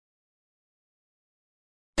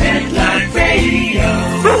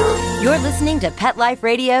You're listening to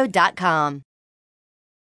PetLifeRadio.com.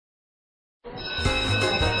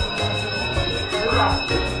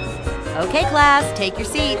 Okay, class, take your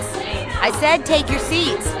seats. I said take your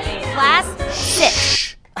seats. Class, sit.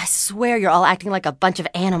 Shh. I swear you're all acting like a bunch of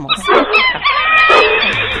animals.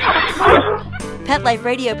 Pet Life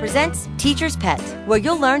Radio presents Teacher's Pet, where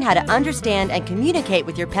you'll learn how to understand and communicate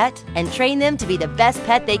with your pet and train them to be the best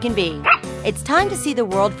pet they can be. It's time to see the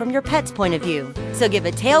world from your pet's point of view. So give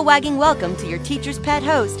a tail-wagging welcome to your Teacher's Pet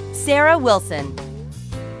host, Sarah Wilson.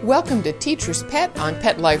 Welcome to Teacher's Pet on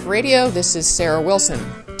Pet Life Radio. This is Sarah Wilson.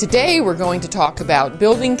 Today we're going to talk about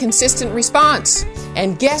building consistent response.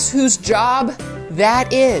 And guess whose job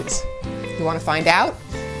that is? You want to find out?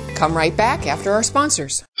 Come right back after our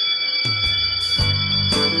sponsors.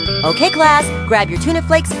 Okay, class, grab your tuna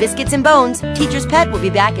flakes, biscuits, and bones. Teacher's Pet will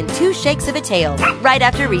be back in 2 shakes of a tail, right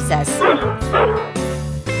after recess.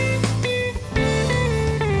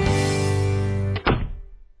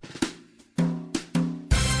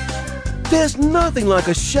 There's nothing like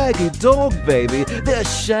a shaggy dog, baby. They're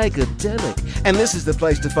shagadelic. And this is the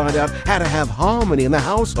place to find out how to have harmony in the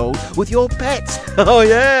household with your pets. Oh,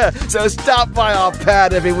 yeah. So stop by our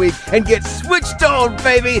pad every week and get switched on,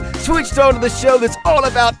 baby. Switched on to the show that's all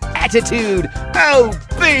about attitude. Oh,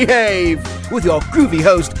 behave. With your groovy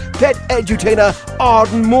host, pet edutainer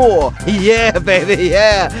Arden Moore. Yeah, baby,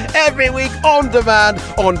 yeah. Every week on demand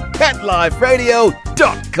on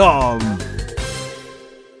PetLifeRadio.com.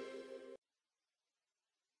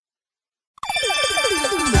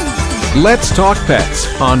 Let's Talk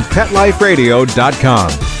Pets on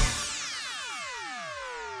PetLifeRadio.com.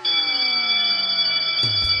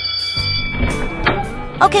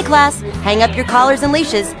 Okay, class, hang up your collars and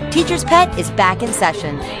leashes. Teacher's Pet is back in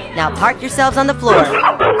session. Now park yourselves on the floor.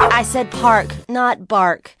 I said park, not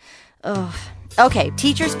bark. Ugh. Okay,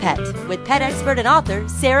 Teacher's Pet with pet expert and author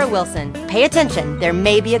Sarah Wilson. Pay attention, there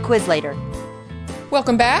may be a quiz later.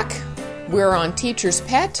 Welcome back. We're on Teacher's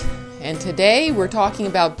Pet. And today we're talking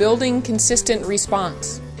about building consistent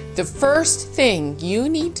response. The first thing you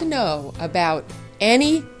need to know about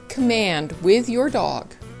any command with your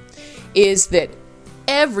dog is that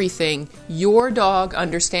everything your dog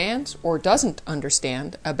understands or doesn't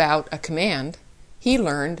understand about a command he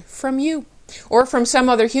learned from you or from some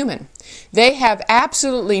other human. They have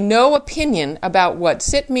absolutely no opinion about what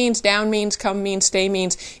sit means, down means, come means, stay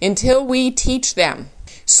means until we teach them.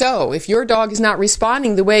 So, if your dog is not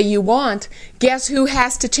responding the way you want, guess who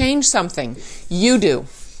has to change something? You do.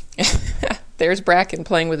 There's Bracken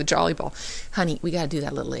playing with a jolly ball. Honey, we got to do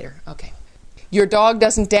that a little later. Okay. Your dog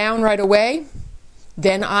doesn't down right away?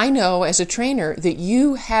 Then I know as a trainer that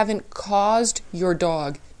you haven't caused your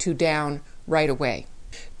dog to down right away.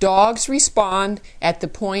 Dogs respond at the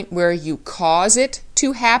point where you cause it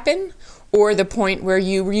to happen or the point where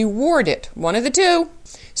you reward it. One of the two.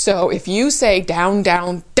 So if you say down,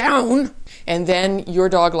 down, down, and then your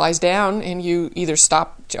dog lies down and you either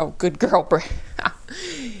stop, oh, good girl.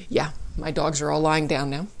 Yeah, my dogs are all lying down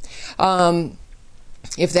now.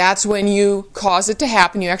 If that's when you cause it to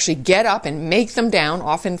happen, you actually get up and make them down,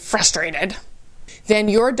 often frustrated, then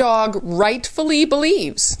your dog rightfully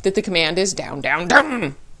believes that the command is down, down,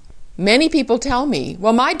 down. Many people tell me,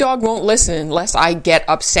 well, my dog won't listen unless I get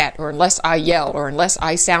upset or unless I yell or unless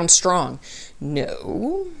I sound strong.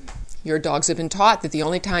 No, your dogs have been taught that the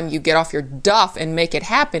only time you get off your duff and make it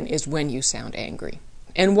happen is when you sound angry.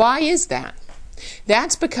 And why is that?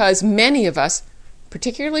 That's because many of us,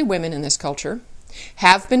 particularly women in this culture,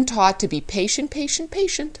 have been taught to be patient, patient,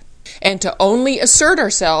 patient, and to only assert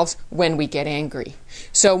ourselves when we get angry.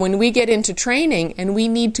 So when we get into training and we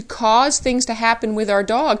need to cause things to happen with our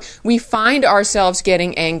dog, we find ourselves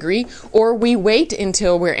getting angry or we wait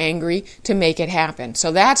until we're angry to make it happen.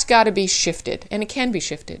 So that's got to be shifted, and it can be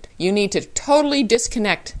shifted. You need to totally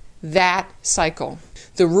disconnect that cycle.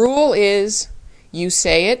 The rule is you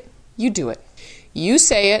say it, you do it. You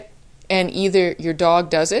say it, and either your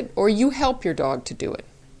dog does it or you help your dog to do it.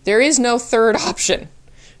 There is no third option.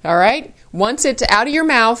 All right? Once it's out of your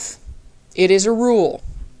mouth, it is a rule.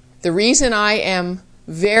 The reason I am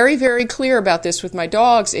very, very clear about this with my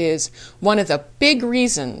dogs is one of the big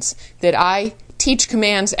reasons that I teach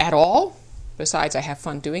commands at all, besides I have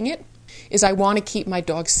fun doing it, is I want to keep my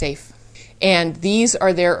dogs safe. And these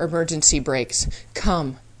are their emergency breaks.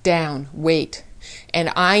 Come, down, wait.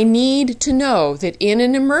 And I need to know that in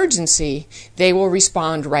an emergency, they will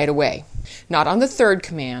respond right away. Not on the third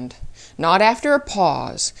command, not after a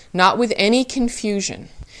pause, not with any confusion.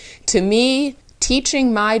 To me,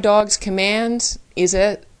 teaching my dogs commands is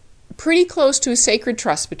pretty close to a sacred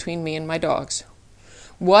trust between me and my dogs.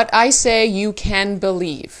 What I say, you can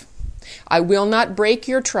believe. I will not break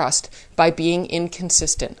your trust by being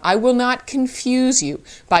inconsistent. I will not confuse you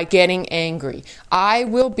by getting angry. I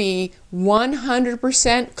will be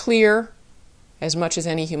 100% clear, as much as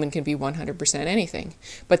any human can be 100% anything.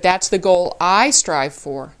 But that's the goal I strive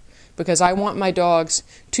for, because I want my dogs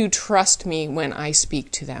to trust me when I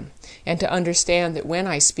speak to them, and to understand that when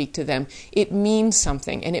I speak to them, it means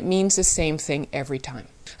something, and it means the same thing every time.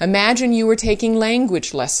 Imagine you were taking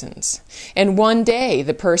language lessons, and one day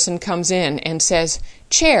the person comes in and says,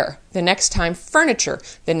 chair, the next time furniture,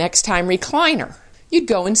 the next time recliner. You'd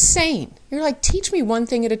go insane. You're like, teach me one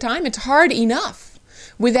thing at a time. It's hard enough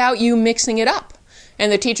without you mixing it up.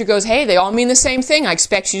 And the teacher goes, hey, they all mean the same thing. I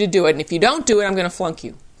expect you to do it, and if you don't do it, I'm going to flunk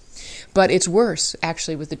you. But it's worse,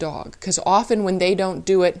 actually, with the dog, because often when they don't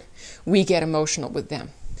do it, we get emotional with them.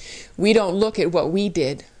 We don't look at what we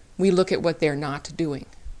did. We look at what they're not doing.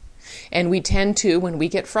 And we tend to, when we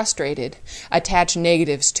get frustrated, attach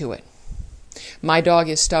negatives to it. My dog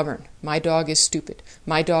is stubborn. My dog is stupid.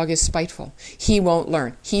 My dog is spiteful. He won't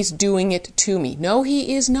learn. He's doing it to me. No,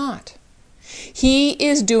 he is not. He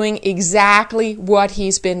is doing exactly what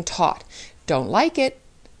he's been taught. Don't like it?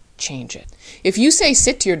 Change it. If you say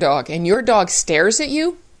sit to your dog and your dog stares at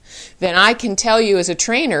you, then I can tell you as a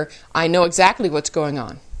trainer, I know exactly what's going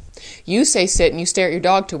on. You say sit and you stare at your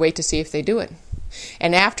dog to wait to see if they do it.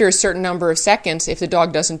 And after a certain number of seconds, if the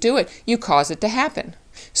dog doesn't do it, you cause it to happen.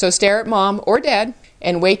 So stare at mom or dad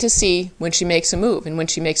and wait to see when she makes a move. And when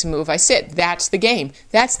she makes a move, I sit. That's the game.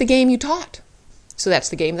 That's the game you taught. So that's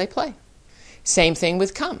the game they play. Same thing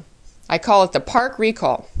with come. I call it the park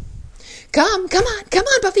recall. Come on,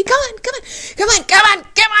 Buffy, come on.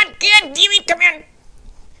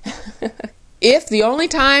 If the only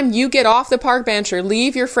time you get off the park bench or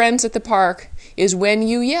leave your friends at the park is when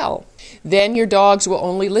you yell, then your dogs will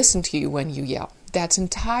only listen to you when you yell. That's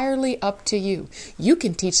entirely up to you. You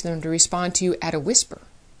can teach them to respond to you at a whisper.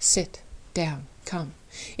 Sit, down, come.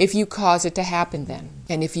 If you cause it to happen then,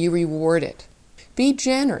 and if you reward it. Be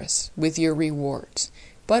generous with your rewards,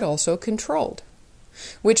 but also controlled.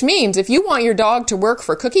 Which means if you want your dog to work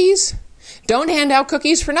for cookies, don't hand out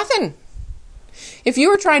cookies for nothing. If you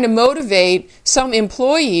were trying to motivate some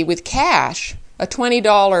employee with cash, a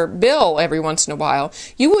 $20 bill every once in a while,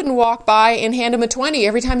 you wouldn't walk by and hand him a 20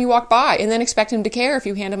 every time you walk by and then expect him to care if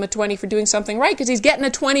you hand him a 20 for doing something right, because he's getting a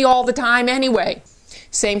 20 all the time anyway.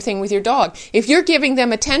 Same thing with your dog. If you're giving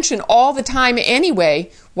them attention all the time anyway,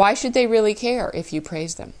 why should they really care if you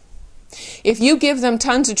praise them? If you give them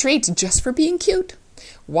tons of treats just for being cute,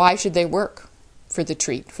 why should they work for the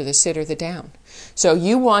treat, for the sit or the down? So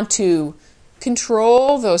you want to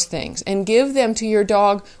control those things and give them to your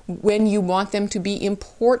dog when you want them to be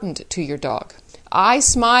important to your dog. I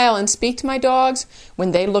smile and speak to my dogs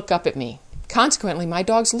when they look up at me. Consequently, my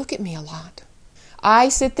dogs look at me a lot. I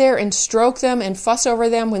sit there and stroke them and fuss over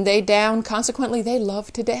them when they down. Consequently, they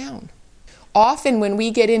love to down. Often when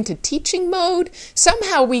we get into teaching mode,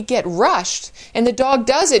 somehow we get rushed and the dog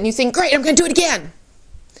does it and you think, great, I'm going to do it again.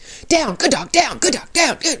 Down, good dog, down, good dog,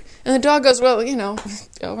 down, good. And the dog goes, well,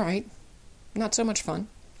 all right, not so much fun.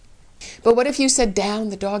 But what if you said down,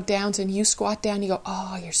 the dog downs, and you squat down, you go,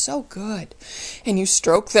 oh, you're so good. And you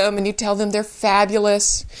stroke them and you tell them they're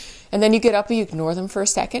fabulous. And then you get up and you ignore them for a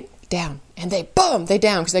second, down. And they, boom, they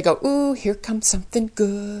down because they go, ooh, here comes something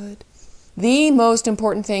good. The most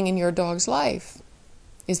important thing in your dog's life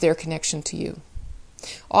is their connection to you.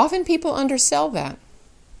 Often people undersell that.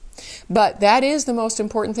 But that is the most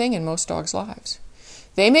important thing in most dogs' lives.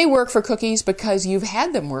 They may work for cookies because you've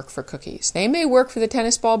had them work for cookies. They may work for the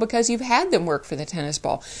tennis ball because you've had them work for the tennis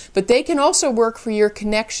ball. But they can also work for your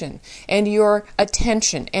connection and your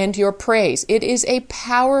attention and your praise. It is a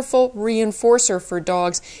powerful reinforcer for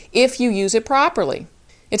dogs if you use it properly.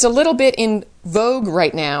 It's a little bit in vogue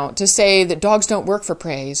right now to say that dogs don't work for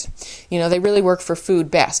praise. They really work for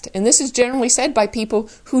food best. And this is generally said by people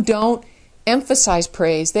who don't emphasize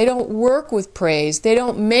praise. They don't work with praise. They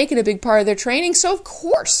don't make it a big part of their training. So of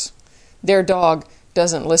course their dog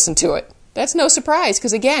doesn't listen to it. That's no surprise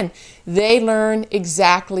because again, they learn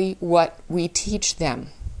exactly what we teach them.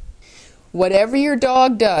 Whatever your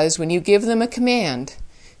dog does when you give them a command,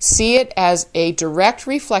 see it as a direct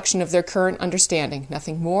reflection of their current understanding.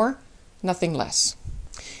 Nothing more, nothing less.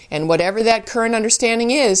 And whatever that current understanding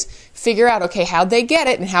is, figure out, okay, how'd they get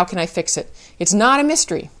it and how can I fix it? It's not a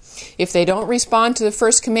mystery. If they don't respond to the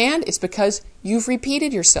first command, it's because you've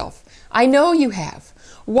repeated yourself. I know you have.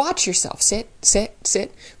 Watch yourself. Sit, sit,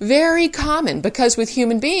 sit. Very common because with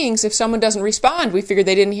human beings, if someone doesn't respond, we figure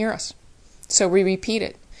they didn't hear us. So we repeat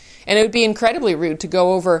it. And it would be incredibly rude to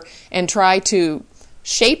go over and try to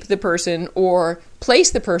shape the person or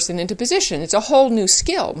place the person into position. It's a whole new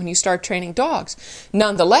skill when you start training dogs.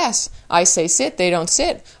 Nonetheless, I say sit, they don't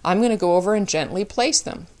sit. I'm going to go over and gently place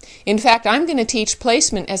them. In fact, I'm going to teach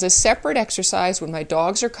placement as a separate exercise when my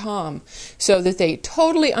dogs are calm so that they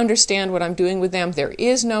totally understand what I'm doing with them. There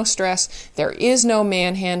is no stress. There is no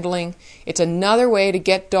manhandling. It's another way to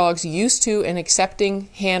get dogs used to and accepting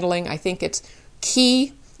handling. I think it's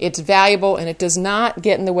key, it's valuable, and it does not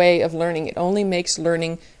get in the way of learning. It only makes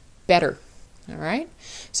learning better. All right?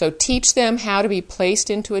 So teach them how to be placed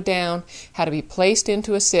into a down, how to be placed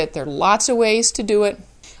into a sit. There are lots of ways to do it.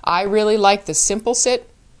 I really like the simple sit,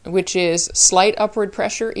 which is slight upward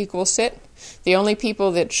pressure equals sit. The only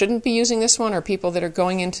people that shouldn't be using this one are people that are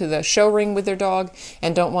going into the show ring with their dog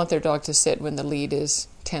and don't want their dog to sit when the lead is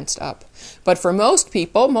tensed up. But for most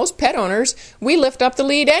people, most pet owners, we lift up the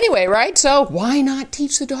lead anyway, right? So why not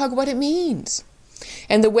teach the dog what it means?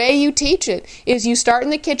 And the way you teach it is you start in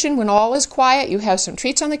the kitchen when all is quiet, you have some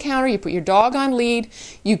treats on the counter, you put your dog on lead,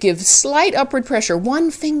 you give slight upward pressure,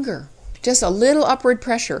 one finger, just a little upward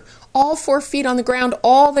pressure, all 4 feet on the ground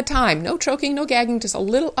all the time. No choking, no gagging, just a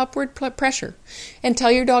little upward pressure. And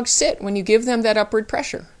tell your dog sit when you give them that upward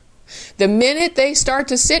pressure. The minute they start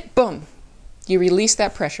to sit, boom, you release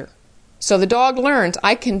that pressure. So the dog learns,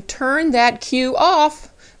 I can turn that cue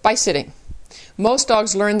off by sitting. Most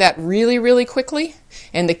dogs learn that really, really quickly,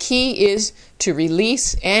 and the key is to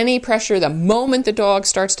release any pressure the moment the dog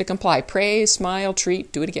starts to comply. Praise, smile,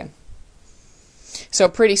 treat, do it again. So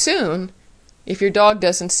pretty soon, if your dog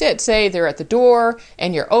doesn't sit, say they're at the door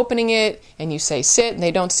and you're opening it and you say sit and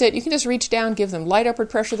they don't sit, you can just reach down, give them light upward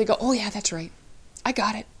pressure. They go, oh yeah, that's right. I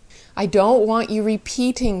got it. I don't want you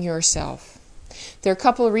repeating yourself. There are a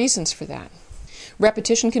couple of reasons for that.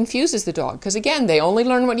 Repetition confuses the dog because, again, they only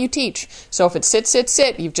learn what you teach. So if it's sit, sit,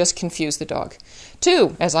 sit, you've just confused the dog.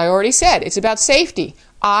 2, as I already said, it's about safety.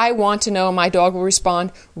 I want to know my dog will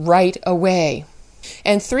respond right away.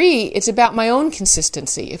 And 3, it's about my own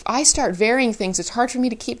consistency. If I start varying things, it's hard for me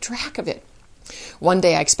to keep track of it. One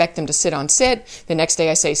day I expect them to sit on sit. The next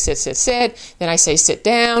day I say sit, sit, sit. Then I say sit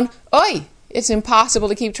down. Oi! It's impossible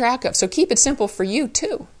to keep track of. So keep it simple for you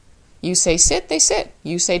too. You say sit, they sit.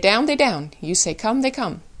 You say down, they down. You say come, they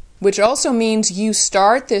come. Which also means you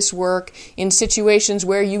start this work in situations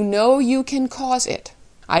where you know you can cause it.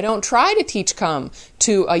 I don't try to teach come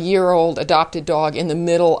to a year-old adopted dog in the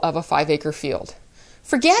middle of a 5-acre field.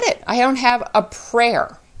 Forget it. I don't have a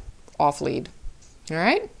prayer off lead. All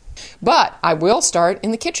right? But I will start in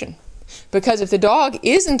the kitchen. Because if the dog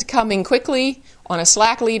isn't coming quickly on a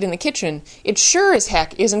slack lead in the kitchen, it sure as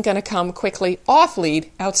heck isn't going to come quickly off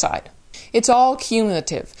lead outside. It's all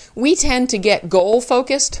cumulative. We tend to get goal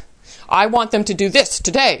focused. I want them to do this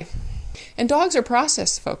today. And dogs are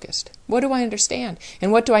process focused. What do I understand?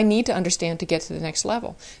 And what do I need to understand to get to the next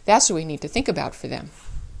level? That's what we need to think about for them.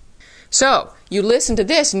 So, you listen to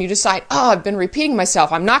this and you decide, oh, I've been repeating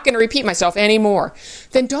myself. I'm not going to repeat myself anymore.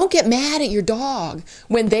 Then don't get mad at your dog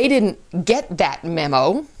when they didn't get that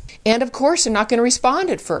memo. And of course, they're not going to respond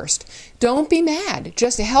at first. Don't be mad.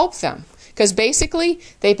 Just help them. Because basically,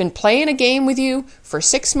 they've been playing a game with you for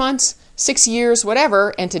 6 months, 6 years,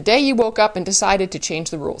 whatever, and today you woke up and decided to change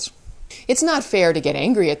the rules. It's not fair to get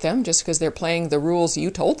angry at them just because they're playing the rules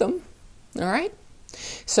you told them. All right?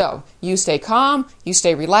 So, you stay calm, you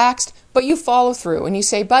stay relaxed, but you follow through and you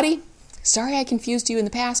say, buddy, sorry I confused you in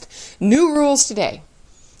the past. New rules today.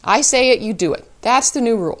 I say it, you do it. That's the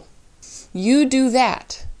new rule. You do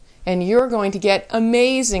that, and you're going to get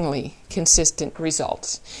amazingly consistent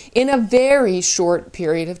results in a very short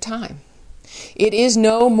period of time. It is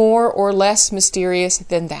no more or less mysterious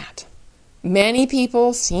than that. Many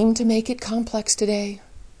people seem to make it complex today.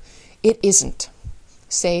 It isn't.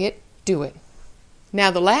 Say it, do it. Now,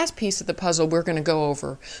 the last piece of the puzzle we're going to go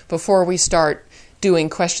over before we start doing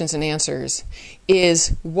questions and answers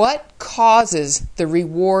is what causes the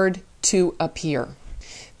reward to appear.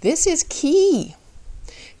 This is key.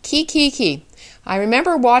 Key. I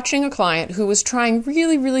remember watching a client who was trying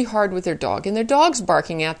really, really hard with their dog, and their dog's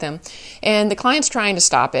barking at them, and the client's trying to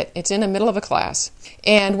stop it. It's in the middle of a class.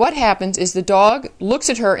 And what happens is the dog looks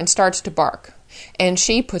at her and starts to bark. And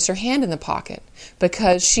she puts her hand in the pocket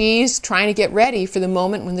because she's trying to get ready for the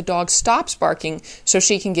moment when the dog stops barking so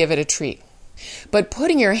she can give it a treat. But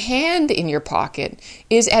putting your hand in your pocket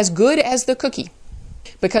is as good as the cookie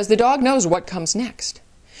because the dog knows what comes next.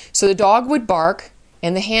 So the dog would bark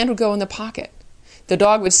and the hand would go in the pocket. The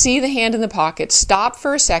dog would see the hand in the pocket, stop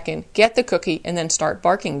for a second, get the cookie, and then start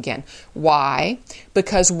barking again. Why?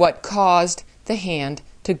 Because what caused the hand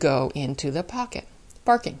to go into the pocket?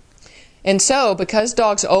 Barking. And so, because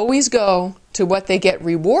dogs always go to what they get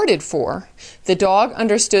rewarded for, the dog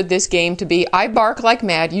understood this game to be, I bark like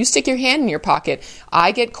mad, you stick your hand in your pocket,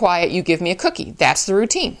 I get quiet, you give me a cookie. That's the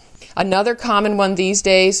routine. Another common one these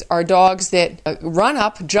days are dogs that run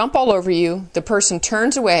up, jump all over you, the person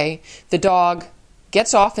turns away, the dog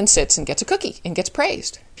gets off and sits and gets a cookie and gets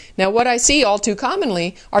praised. Now, what I see all too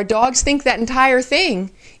commonly are dogs think that entire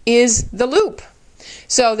thing is the loop.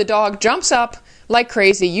 So the dog jumps up like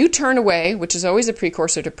crazy, you turn away, which is always a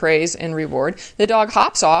precursor to praise and reward. The dog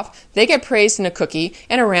hops off, they get praised in a cookie,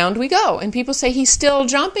 and around we go. And people say, he's still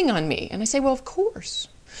jumping on me. And I say, well, of course,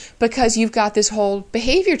 because you've got this whole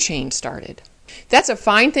behavior chain started. That's a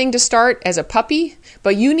fine thing to start as a puppy,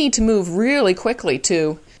 but you need to move really quickly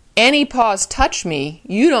to any paws touch me,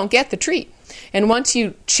 you don't get the treat. And once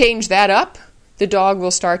you change that up, the dog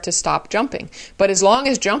will start to stop jumping. But as long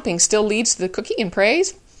as jumping still leads to the cookie and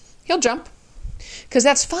praise, he'll jump. Because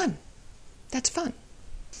that's fun. That's fun.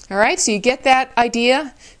 All right, so you get that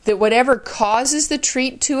idea that whatever causes the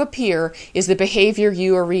treat to appear is the behavior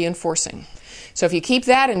you are reinforcing. So if you keep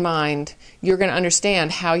that in mind, you're going to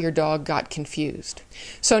understand how your dog got confused.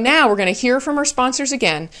 So now we're going to hear from our sponsors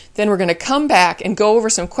again, then we're going to come back and go over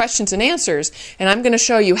some questions and answers, and I'm going to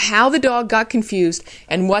show you how the dog got confused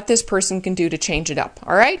and what this person can do to change it up.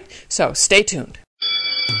 All right? So stay tuned.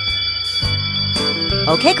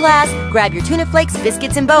 Okay, class, grab your tuna flakes,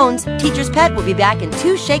 biscuits, and bones. Teacher's Pet will be back in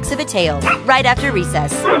 2 shakes of a tail, right after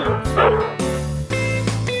recess.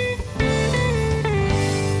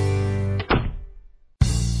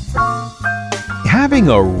 Having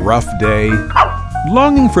a rough day?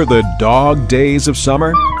 Longing for the dog days of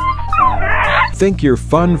summer? Think your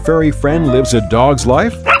fun furry friend lives a dog's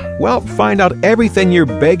life? Well, find out everything you're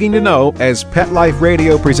begging to know as Pet Life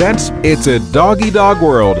Radio presents It's a Doggy Dog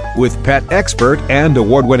World with pet expert and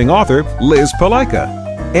award-winning author Liz Palaika.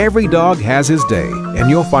 Every dog has his day,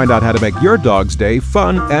 and you'll find out how to make your dog's day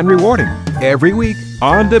fun and rewarding. Every week,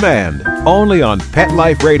 on demand, only on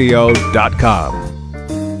PetLifeRadio.com.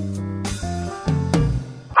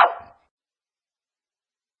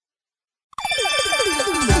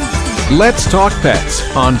 Let's Talk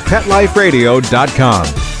Pets on PetLifeRadio.com.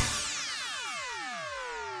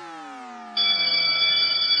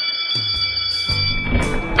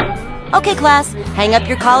 Okay, class, hang up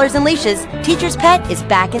your collars and leashes. Teacher's Pet is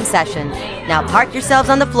back in session. Now park yourselves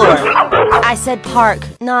on the floor. I said park,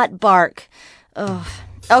 not bark. Ugh.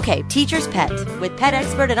 Okay, Teacher's Pet with pet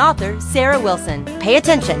expert and author Sarah Wilson. Pay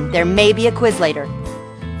attention, there may be a quiz later.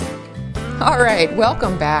 All right,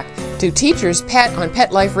 welcome back to Teacher's Pet on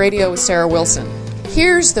Pet Life Radio with Sarah Wilson.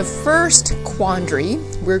 Here's the first quandary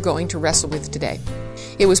we're going to wrestle with today.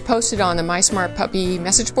 It was posted on the My Smart Puppy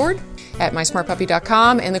message board at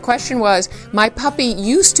mysmartpuppy.com, and the question was, my puppy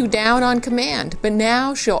used to down on command, but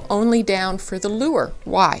now she'll only down for the lure.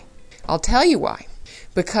 Why? I'll tell you why.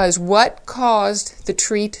 Because what caused the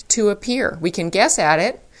treat to appear? We can guess at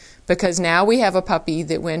it, because now we have a puppy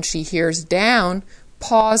that when she hears down,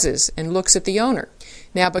 pauses and looks at the owner.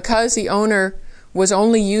 Now, because the owner was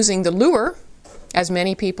only using the lure, as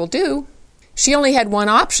many people do, she only had one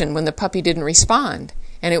option when the puppy didn't respond,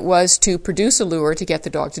 and it was to produce a lure to get the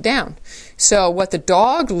dog to down. So what the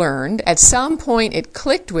dog learned, at some point it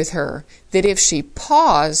clicked with her that if she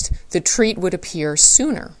paused, the treat would appear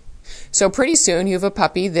sooner. So pretty soon you have a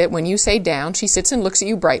puppy that when you say down, she sits and looks at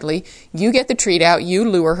you brightly, you get the treat out, you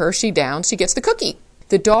lure her, she downs, she gets the cookie.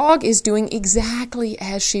 The dog is doing exactly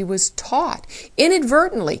as she was taught.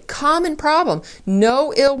 Inadvertently, common problem,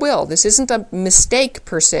 no ill will. This isn't a mistake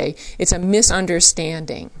per se, it's a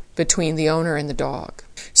misunderstanding between the owner and the dog.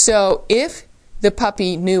 So if the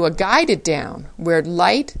puppy knew a guided down, where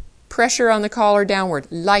light pressure on the collar downward,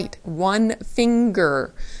 light, one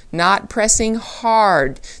finger, not pressing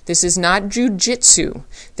hard. This is not jujitsu.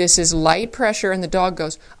 This is light pressure, and the dog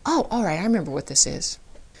goes, oh, all right, I remember what this is.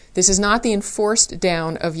 This is not the enforced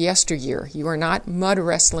down of yesteryear. You are not mud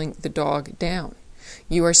wrestling the dog down.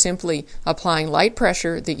 You are simply applying light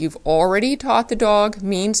pressure that you've already taught the dog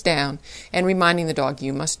means down and reminding the dog,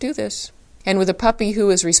 you must do this. And with a puppy who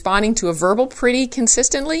is responding to a verbal pretty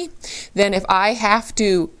consistently, then if I have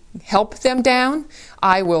to help them down,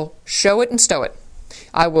 I will show it and stow it.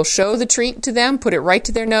 I will show the treat to them, put it right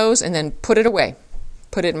to their nose, and then put it away.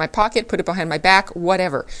 Put it in my pocket, put it behind my back,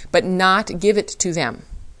 whatever, but not give it to them.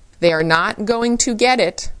 They are not going to get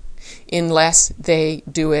it unless they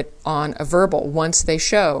do it on a verbal, once they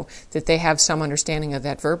show that they have some understanding of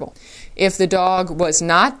that verbal. If the dog was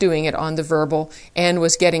not doing it on the verbal and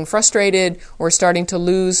was getting frustrated or starting to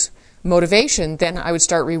lose motivation, then I would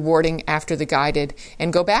start rewarding after the guided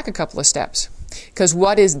and go back a couple of steps. Because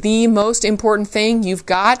what is the most important thing you've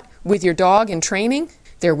got with your dog in training?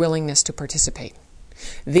 Their willingness to participate.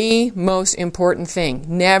 The most important thing.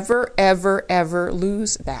 Never, ever, ever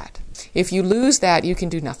lose that. If you lose that, you can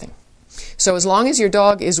do nothing. So as long as your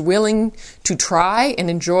dog is willing to try and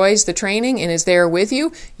enjoys the training and is there with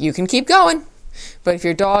you, you can keep going. But if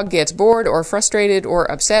your dog gets bored or frustrated or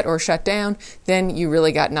upset or shut down, then you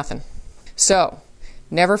really got nothing. So,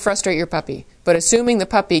 never frustrate your puppy. But assuming the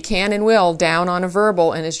puppy can and will down on a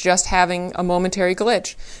verbal and is just having a momentary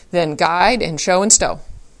glitch, then guide and show and stow.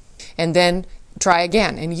 And then try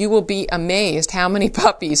again, and you will be amazed how many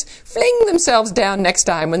puppies fling themselves down next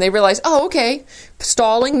time when they realize, oh, okay,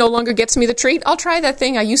 stalling no longer gets me the treat. I'll try that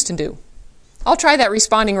thing I used to do. I'll try that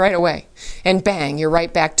responding right away. And bang, you're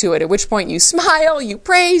right back to it, at which point you smile, you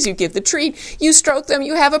praise, you give the treat, you stroke them,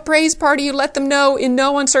 you have a praise party, you let them know in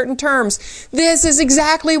no uncertain terms, this is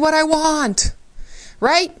exactly what I want.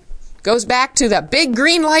 Right? Goes back to the big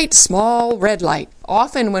green light, small red light.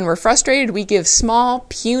 Often when we're frustrated, we give small,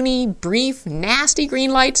 puny, brief, nasty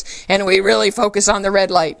green lights, and we really focus on the red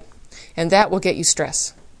light. And that will get you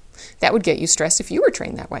stress. That would get you stress if you were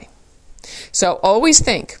trained that way. So always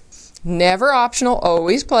think, never optional,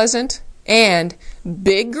 always pleasant, and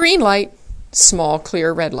big green light, small,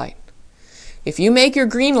 clear red light. If you make your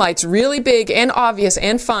green lights really big and obvious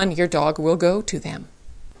and fun, your dog will go to them.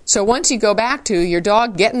 So once you go back to your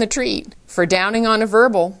dog getting the treat for downing on a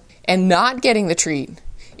verbal and not getting the treat,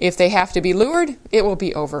 if they have to be lured, it will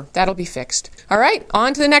be over. That'll be fixed. All right,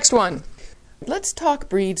 on to the next one. Let's talk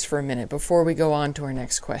breeds for a minute before we go on to our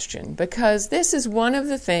next question, because this is one of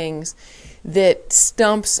the things that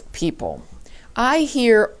stumps people. I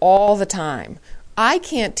hear all the time, I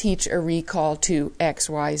can't teach a recall to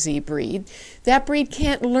XYZ breed. That breed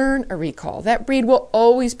can't learn a recall. That breed will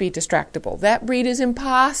always be distractible. That breed is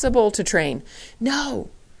impossible to train. No,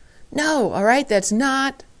 all right, that's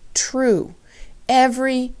not true.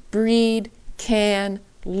 Every breed can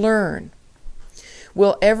learn.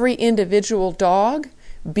 Will every individual dog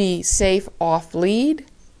be safe off lead?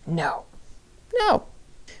 No.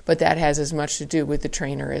 But that has as much to do with the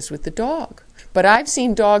trainer as with the dog. But I've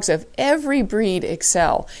seen dogs of every breed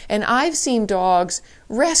excel, and I've seen dogs,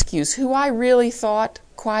 rescues, who I really thought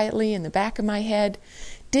quietly in the back of my head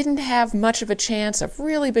didn't have much of a chance of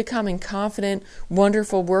really becoming confident,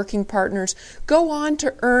 wonderful working partners, go on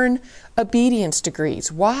to earn obedience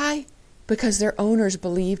degrees. Why? Because their owners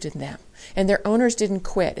believed in them, and their owners didn't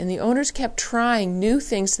quit, and the owners kept trying new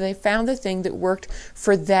things so they found the thing that worked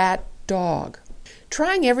for that dog.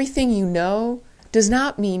 Trying everything you know does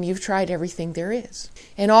not mean you've tried everything there is.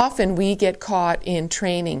 And often we get caught in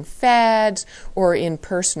training fads or in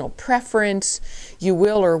personal preference. You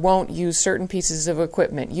will or won't use certain pieces of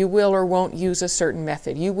equipment. You will or won't use a certain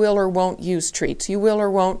method. You will or won't use treats. You will or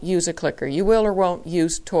won't use a clicker. You will or won't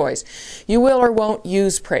use toys. You will or won't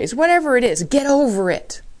use praise. Whatever it is, get over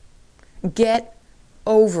it. Get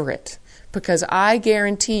over it. Because I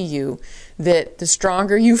guarantee you that the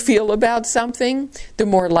stronger you feel about something, the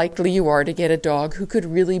more likely you are to get a dog who could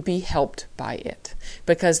really be helped by it.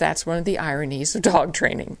 Because that's one of the ironies of dog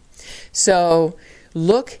training. So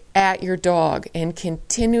look at your dog and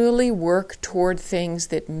continually work toward things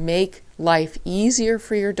that make life easier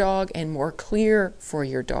for your dog and more clear for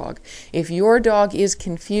your dog. If your dog is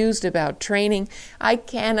confused about training, I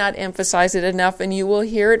cannot emphasize it enough, and you will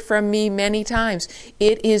hear it from me many times.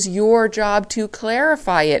 It is your job to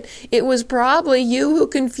clarify it. It was probably you who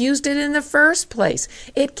confused it in the first place.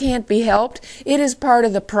 It can't be helped. It is part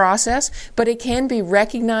of the process, but it can be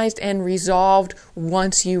recognized and resolved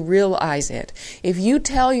once you realize it. If you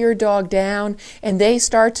tell your dog down and they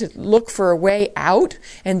start to look for a way out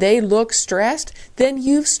and they look stressed, then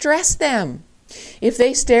you've stressed them. If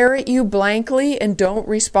they stare at you blankly and don't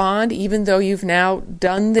respond, even though you've now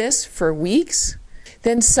done this for weeks,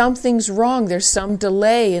 then something's wrong. There's some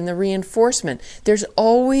delay in the reinforcement. There's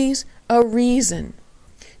always a reason.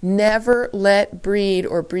 Never let breed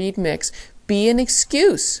or breed mix be an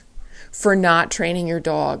excuse for not training your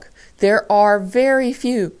dog. There are very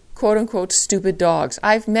few quote-unquote stupid dogs.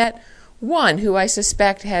 I've met one who I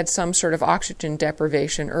suspect had some sort of oxygen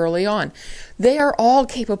deprivation early on. They are all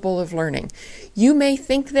capable of learning. You may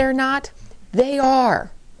think they're not. They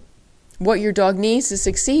are. What your dog needs to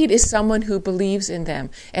succeed is someone who believes in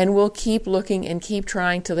them and will keep looking and keep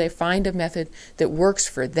trying till they find a method that works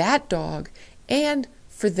for that dog and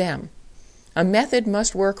for them. A method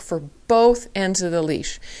must work for both ends of the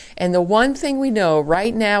leash. And the one thing we know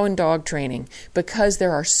right now in dog training, because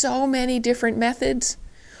there are so many different methods,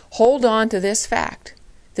 hold on to this fact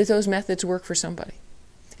that those methods work for somebody.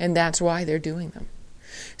 And that's why they're doing them.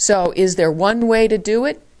 So is there one way to do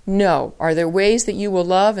it? No. Are there ways that you will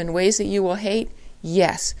love and ways that you will hate?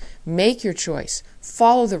 Yes, make your choice,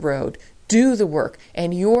 follow the road, do the work,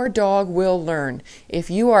 and your dog will learn. If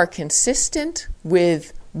you are consistent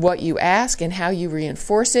with what you ask and how you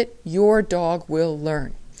reinforce it, your dog will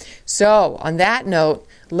learn. So, on that note,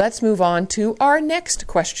 let's move on to our next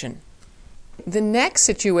question. The next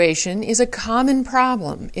situation is a common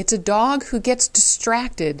problem. It's a dog who gets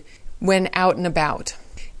distracted when out and about.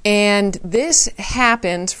 And this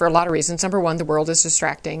happens for a lot of reasons. Number one, the world is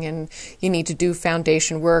distracting and you need to do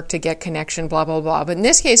foundation work to get connection, blah, blah, blah. But in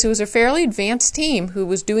this case, it was a fairly advanced team who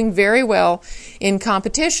was doing very well in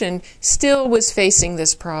competition, still was facing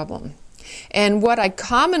this problem. And what I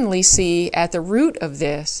commonly see at the root of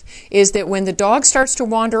this is that when the dog starts to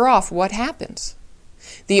wander off, what happens?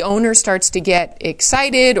 The owner starts to get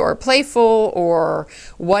excited or playful or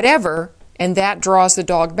whatever, and that draws the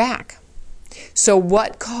dog back. So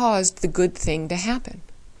what caused the good thing to happen?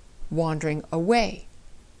 Wandering away.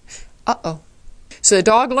 Uh-oh. So the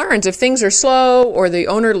dog learns if things are slow or the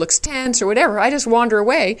owner looks tense or whatever, I just wander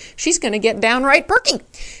away, she's going to get downright perky.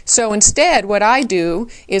 So instead, what I do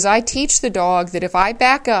is I teach the dog that if I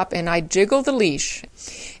back up and I jiggle the leash,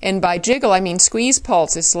 and by jiggle I mean squeeze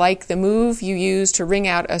pulse, it's like the move you use to wring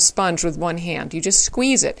out a sponge with one hand. You just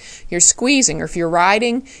squeeze it. You're squeezing, or if you're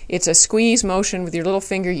riding, it's a squeeze motion with your little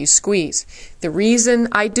finger, you squeeze. The reason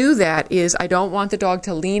I do that is I don't want the dog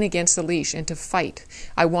to lean against the leash and to fight.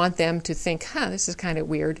 I want them to think, this is kind of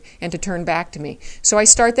weird, and to turn back to me. So I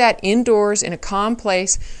start that indoors in a calm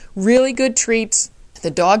place, really good treats. The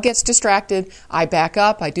dog gets distracted, I back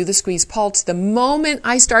up, I do the squeeze pulse. The moment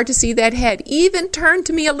I start to see that head even turn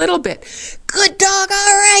to me a little bit, good dog,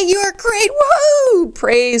 all right, you're great, woohoo,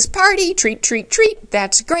 praise, party, treat, treat, treat,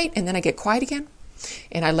 that's great. And then I get quiet again,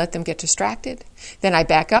 and I let them get distracted. Then I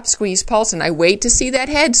back up, squeeze pulse, and I wait to see that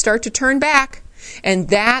head start to turn back. And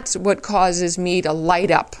that's what causes me to light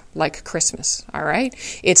up like Christmas, all right?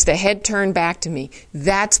 It's the head turn back to me.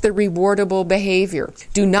 That's the rewardable behavior.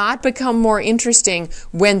 Do not become more interesting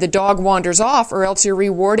when the dog wanders off, or else you're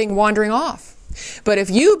rewarding wandering off. But if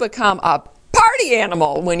you become a party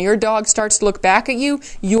animal when your dog starts to look back at you,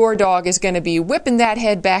 your dog is going to be whipping that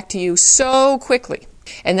head back to you so quickly.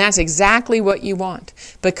 And that's exactly what you want,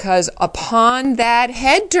 because upon that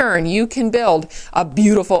head turn, you can build a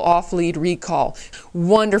beautiful off-lead recall,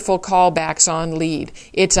 wonderful callbacks on lead.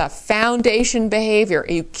 It's a foundation behavior.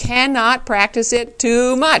 You cannot practice it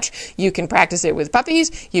too much. You can practice it with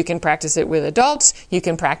puppies. You can practice it with adults. You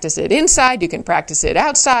can practice it inside. You can practice it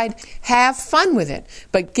outside. Have fun with it,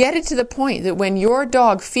 but get it to the point that when your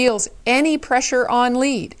dog feels any pressure on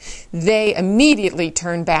lead, they immediately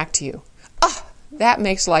turn back to you. That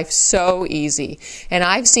makes life so easy. And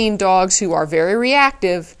I've seen dogs who are very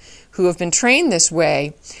reactive, who have been trained this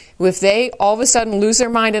way. If they all of a sudden lose their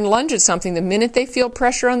mind and lunge at something, the minute they feel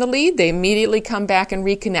pressure on the lead, they immediately come back and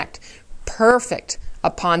reconnect. Perfect.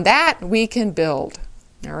 Upon that, we can build.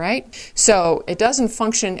 All right? So it doesn't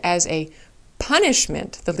function as a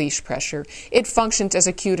punishment, the leash pressure. It functions as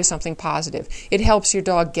a cue to something positive. It helps your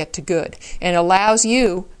dog get to good and allows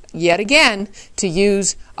you, yet again, to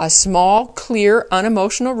use a small, clear,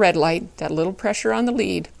 unemotional red light, that little pressure on the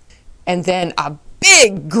lead, and then a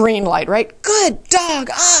big green light, right? Good dog,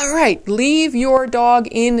 all right. Leave your dog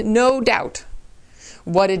in no doubt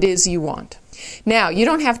what it is you want. Now, you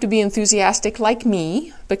don't have to be enthusiastic like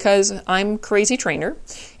me, because I'm a crazy trainer,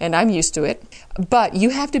 and I'm used to it, but you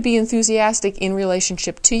have to be enthusiastic in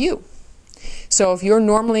relationship to you. So if you're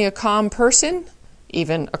normally a calm person,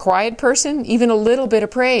 even a quiet person, even a little bit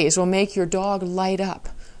of praise will make your dog light up.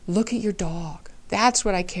 Look at your dog. That's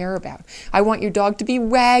what I care about. I want your dog to be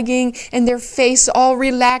wagging and their face all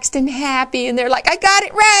relaxed and happy, and they're like, I got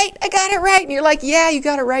it right, I got it right. And you're like, yeah, you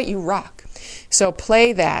got it right, you rock. So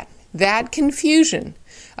play that. That confusion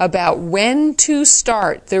about when to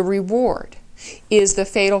start the reward is the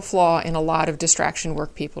fatal flaw in a lot of distraction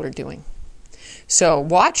work people are doing. So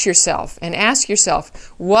watch yourself and ask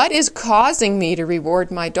yourself, what is causing me to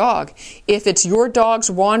reward my dog? If it's your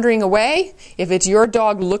dog's wandering away, if it's your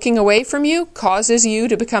dog looking away from you, causes you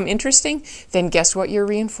to become interesting, then guess what you're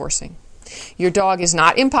reinforcing? Your dog is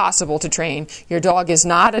not impossible to train. Your dog is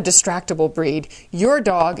not a distractible breed. Your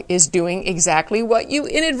dog is doing exactly what you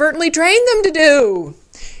inadvertently trained them to do.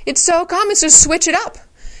 It's so common, so switch it up.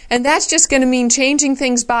 And that's just going to mean changing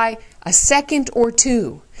things by a second or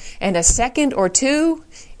two. And a second or two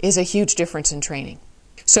is a huge difference in training.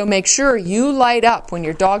 So make sure you light up when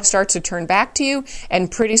your dog starts to turn back to you,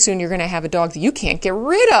 and pretty soon you're going to have a dog that you can't get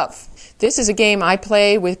rid of. This is a game I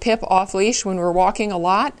play with Pip off leash when we're walking a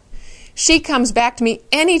lot. She comes back to me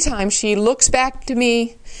anytime she looks back to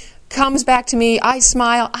me, comes back to me, I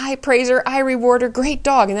smile, I praise her, I reward her, great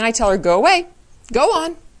dog. And then I tell her, go away. Go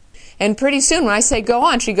on. And pretty soon when I say go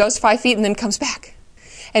on, she goes 5 feet and then comes back.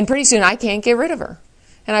 And pretty soon I can't get rid of her.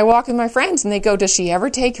 And I walk with my friends and they go, does she ever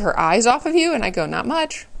take her eyes off of you? And I go, not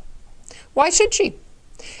much. Why should she?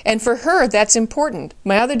 And for her, that's important.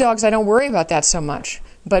 My other dogs, I don't worry about that so much.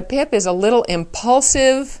 But Pip is a little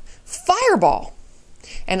impulsive fireball.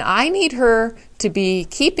 And I need her to be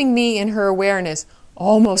keeping me in her awareness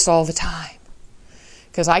almost all the time.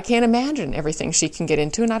 Because I can't imagine everything she can get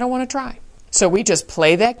into and I don't want to try. So we just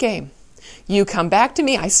play that game. You come back to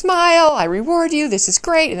me, I smile, I reward you, this is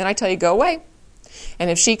great, and then I tell you, go away. And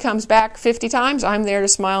if she comes back 50 times, I'm there to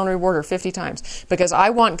smile and reward her 50 times. Because I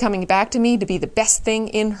want coming back to me to be the best thing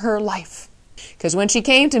in her life. Because when she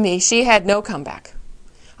came to me, she had no comeback.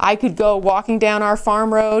 I could go walking down our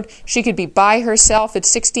farm road. She could be by herself at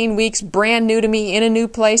 16 weeks, brand new to me, in a new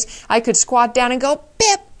place. I could squat down and go,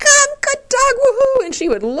 Pip, come, good dog, woohoo! And she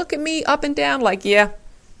would look at me up and down like, yeah,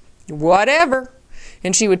 whatever.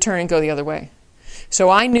 And she would turn and go the other way. So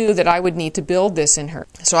I knew that I would need to build this in her.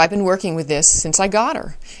 So I've been working with this since I got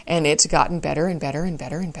her. And it's gotten better and better and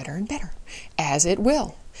better and better and better, as it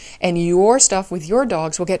will. And your stuff with your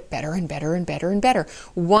dogs will get better and better and better and better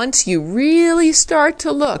once you really start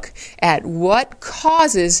to look at what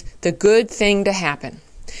causes the good thing to happen.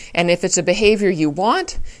 And if it's a behavior you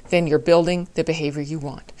want, then you're building the behavior you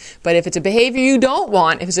want. But if it's a behavior you don't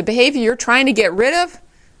want, if it's a behavior you're trying to get rid of,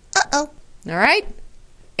 all right?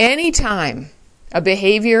 Anytime a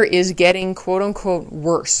behavior is getting quote-unquote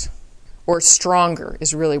worse or stronger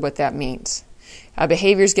is really what that means. A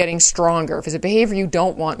behavior is getting stronger. If it's a behavior you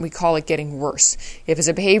don't want, we call it getting worse. If it's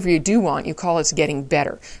a behavior you do want, you call it getting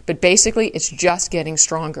better. But basically, it's just getting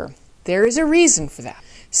stronger. There is a reason for that.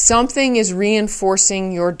 Something is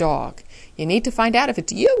reinforcing your dog. You need to find out if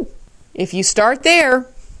it's you. If you start there,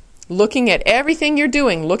 looking at everything you're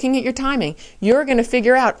doing, looking at your timing, you're going to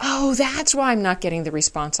figure out, oh, that's why I'm not getting the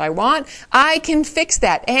response I want. I can fix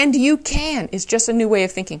that. And you can. It's just a new way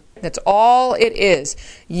of thinking. That's all it is.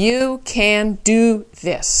 You can do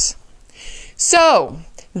this. So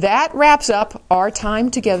that wraps up our time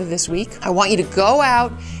together this week. I want you to go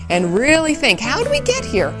out and really think, how do we get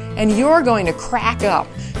here? And you're going to crack up.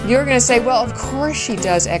 You're going to say, well, of course she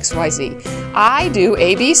does X, Y, Z. I do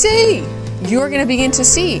A, B, C. You're going to begin to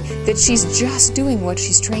see that she's just doing what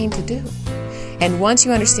she's trained to do. And once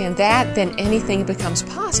you understand that, then anything becomes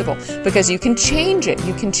possible because you can change it.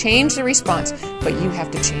 You can change the response, but you have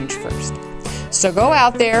to change first. So go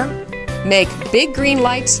out there, make big green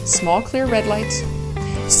lights, small clear red lights,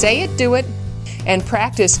 say it, do it, and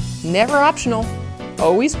practice never optional,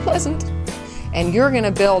 always pleasant. And you're going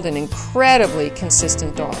to build an incredibly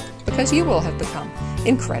consistent dog because you will have become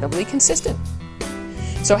incredibly consistent.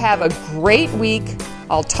 So have a great week.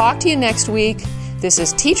 I'll talk to you next week. This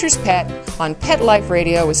is Teacher's Pet on Pet Life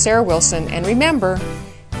Radio with Sarah Wilson. And remember,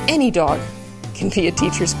 any dog can be a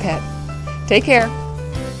teacher's pet. Take care.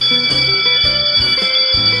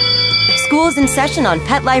 School's in session on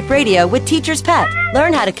Pet Life Radio with Teacher's Pet.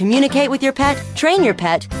 Learn how to communicate with your pet, train your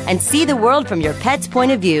pet, and see the world from your pet's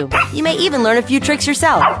point of view. You may even learn a few tricks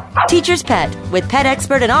yourself. Teacher's Pet with pet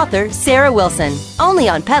expert and author Sarah Wilson. Only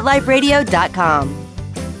on PetLifeRadio.com.